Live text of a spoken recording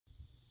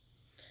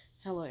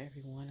Hello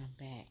everyone, I'm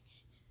back.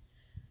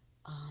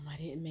 I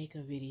didn't make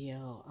a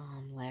video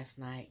last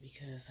night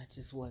because I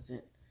just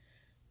wasn't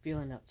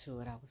feeling up to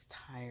it. I was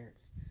tired.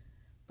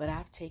 But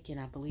I've taken,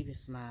 I believe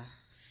it's my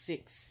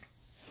 6th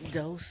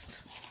dose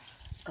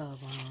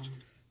of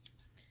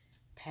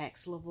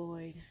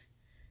Paxlovid,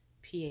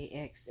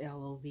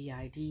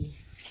 Paxlovid.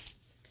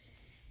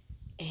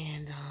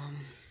 And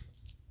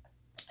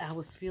I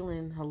was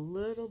feeling a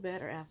little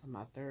better after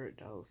my 3rd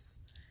dose.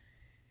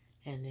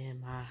 And then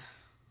my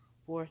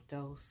 4th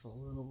dose, a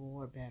little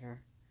more better.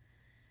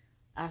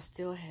 I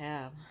still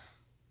have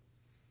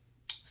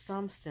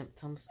some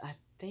symptoms. I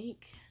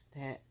think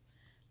that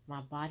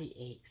my body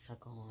aches are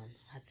gone.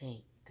 I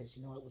think, because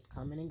it was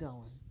coming and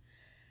going.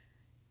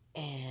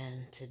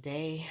 And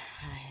today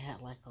I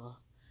had like a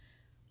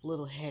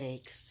little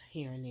headaches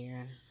here and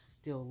there, and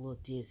still a little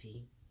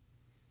dizzy.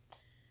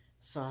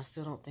 So I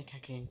still don't think I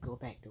can go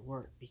back to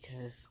work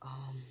because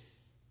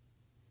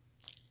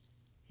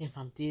if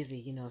I'm dizzy,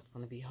 it's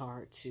going to be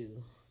hard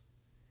to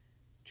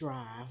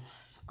drive.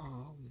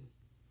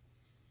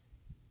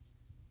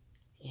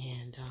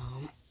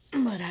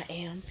 But I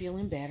am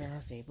feeling better. I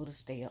was able to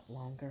stay up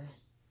longer.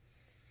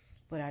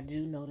 But I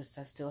do notice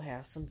I still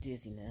have some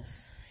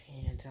dizziness.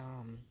 And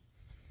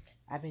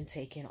I've been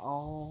taking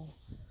all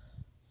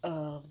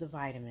of the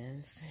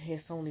vitamins.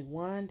 It's only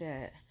one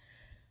that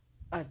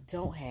I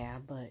don't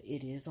have, but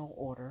it is on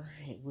order.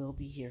 It will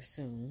be here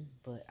soon.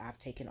 But I've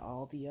taken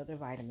all the other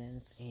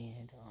vitamins,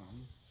 and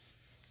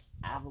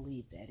I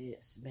believe that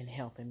it's been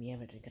helping me. I've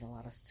been drinking a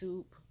lot of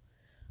soup,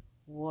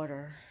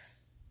 water,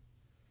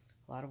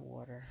 a lot of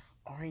water,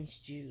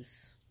 orange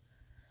juice.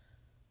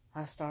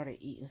 I started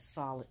eating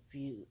solid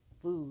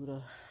food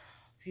a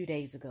few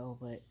days ago,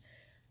 but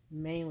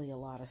mainly a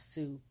lot of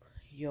soup,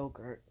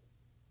 yogurt,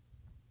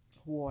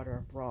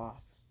 water,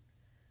 broth,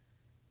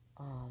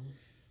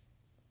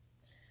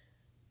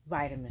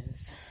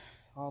 vitamins,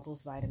 all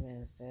those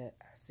vitamins that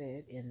I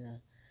said in the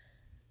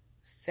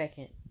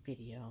 2nd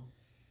video.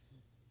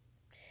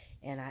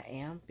 And I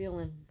am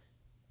feeling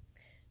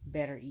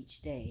better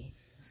each day,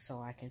 so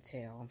I can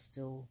tell I'm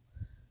still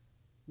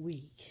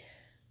weak.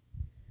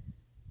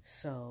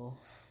 So,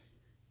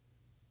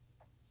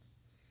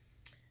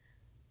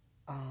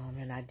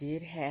 and I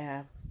did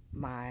have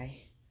my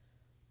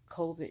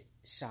COVID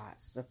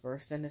shots, the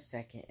 1st and the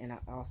 2nd, and I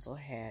also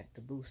had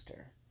the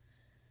booster.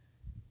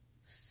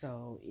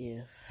 So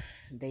if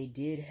they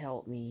did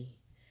help me,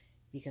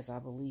 because I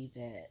believe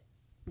that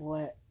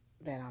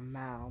I'm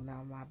mild.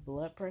 Now my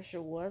blood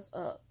pressure was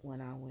up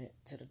when I went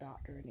to the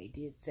doctor, and they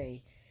did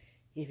say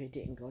if it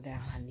didn't go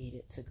down, I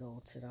needed to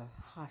go to the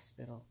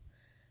hospital.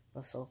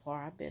 But so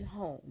far I've been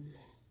home.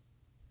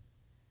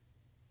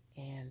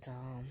 And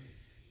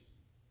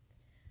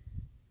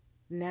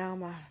now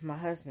my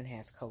husband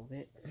has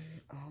COVID.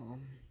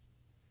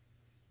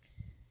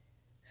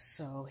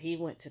 So he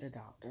went to the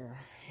doctor,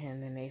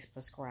 and then they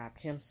prescribed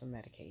him some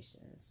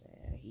medications,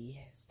 and he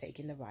has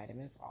taken the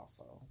vitamins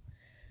also.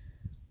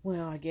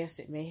 Well, I guess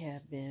it may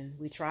have been,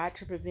 we tried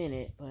to prevent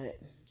it, but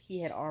he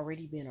had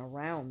already been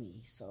around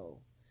me, so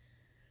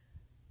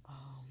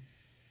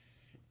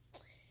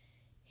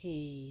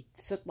he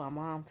took my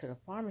mom to the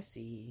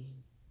pharmacy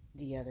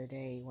the other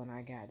day when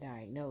I got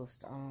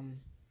diagnosed,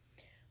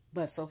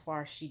 but so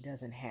far she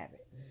doesn't have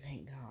it,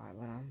 thank God.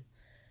 But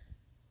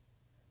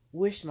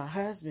wish my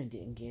husband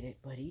didn't get it,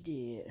 but he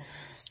did.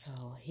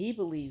 So he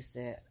believes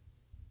that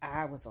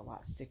I was a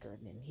lot sicker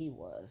than he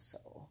was,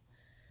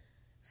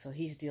 so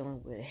he's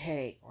dealing with a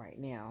headache right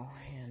now,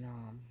 and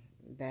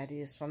that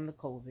is from the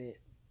COVID,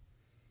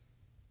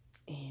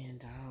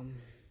 and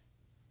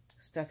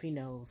stuffy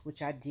nose,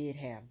 which I did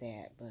have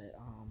that, but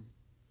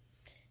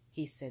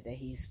he said that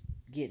he's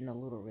getting a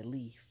little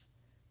relief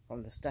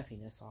from the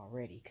stuffiness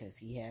already because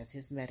he has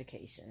his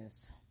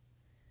medications.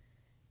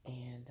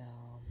 And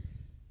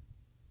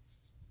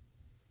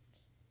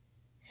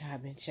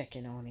I've been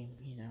checking on him,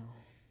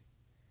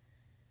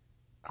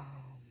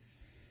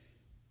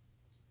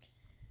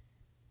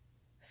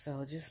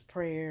 So just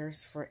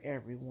prayers for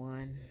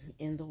everyone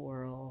in the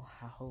world.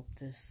 I hope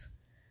this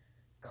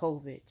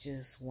COVID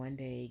just one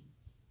day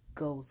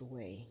goes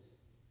away.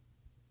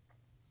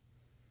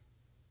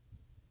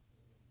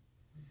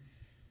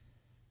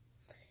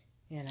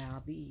 And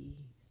I'll be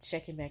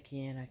checking back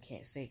in. I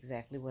can't say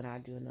exactly when I'll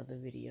do another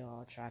video.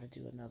 I'll try to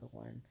do another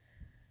one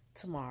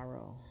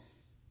tomorrow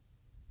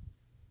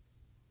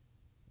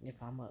if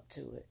I'm up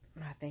to it.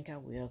 I think I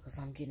will, because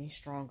I'm getting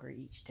stronger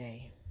each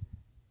day.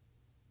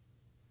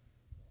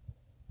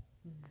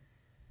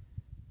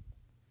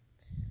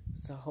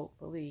 So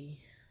hopefully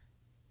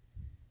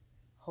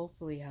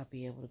I'll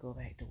be able to go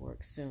back to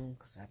work soon,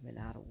 because I've been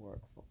out of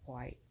work for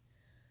quite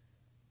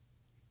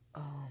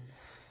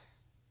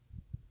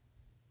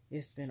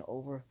it's been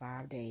over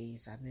 5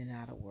 days I've been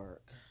out of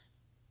work.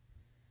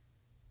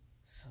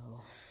 So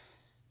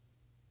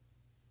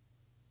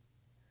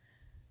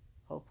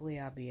hopefully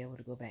I'll be able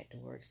to go back to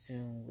work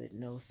soon with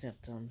no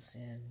symptoms,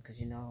 and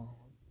because you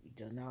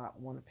do not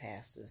want to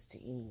pass this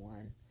to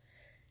anyone.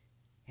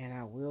 And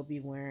I will be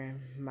wearing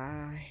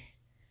my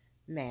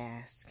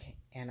mask,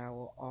 and I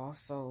will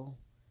also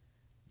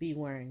be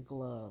wearing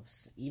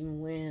gloves.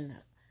 Even when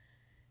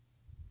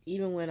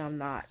I'm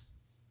not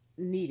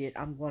needed,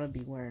 I'm going to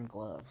be wearing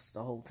gloves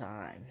the whole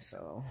time.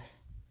 So,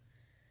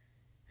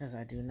 because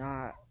I do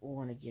not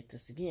want to get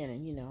this again.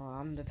 And,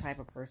 I'm the type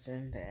of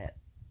person that,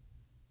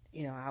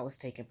 I was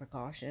taking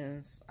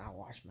precautions. I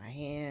wash my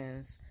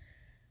hands.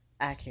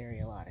 I carry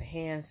a lot of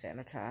hand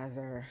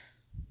sanitizer.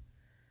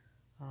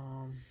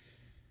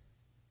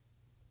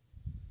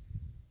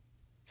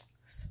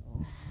 So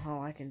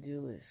all I can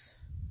do is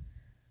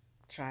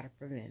try to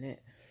prevent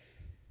it.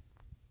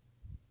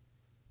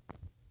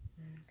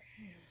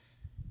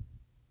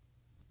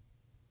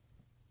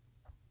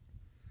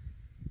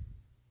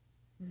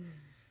 Okay.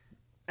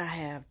 I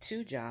have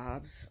 2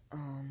 jobs.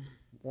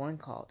 One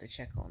called to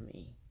check on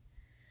me,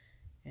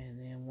 and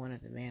then one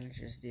of the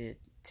managers did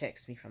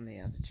text me from the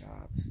other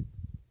jobs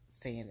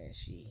saying that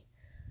she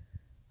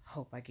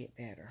hope I get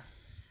better.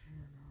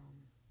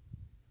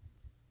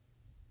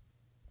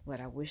 But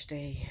I wish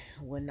they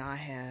would not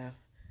have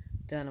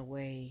done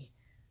away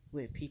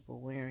with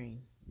people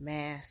wearing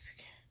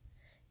masks,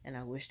 and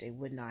I wish they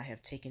would not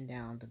have taken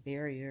down the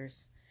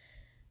barriers.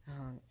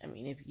 I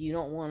mean, if you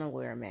don't want to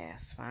wear a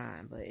mask,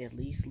 fine, but at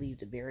least leave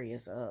the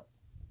barriers up,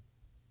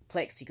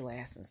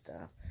 plexiglass and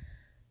stuff,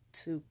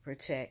 to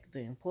protect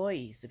the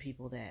employees, the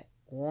people that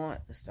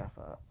want the stuff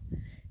up.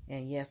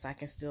 And yes, I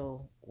can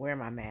still wear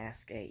my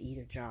mask at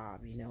either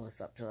job.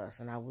 It's up to us,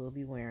 and I will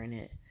be wearing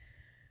it.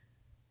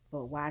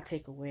 But why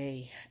take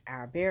away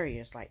our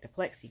barriers like the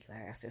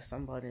plexiglass if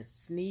somebody's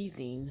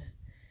sneezing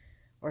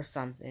or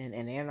something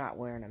and they're not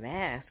wearing a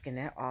mask, and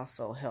that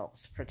also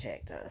helps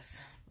protect us.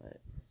 But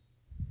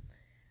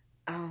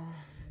I'll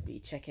be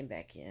checking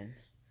back in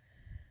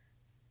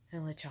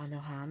and let y'all know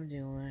how I'm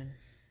doing.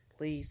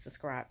 Please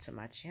subscribe to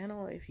my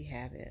channel if you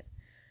haven't,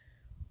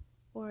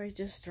 or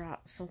just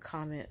drop some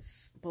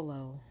comments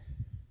below.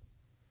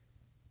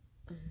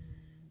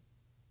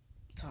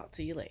 Talk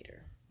to you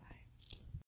later.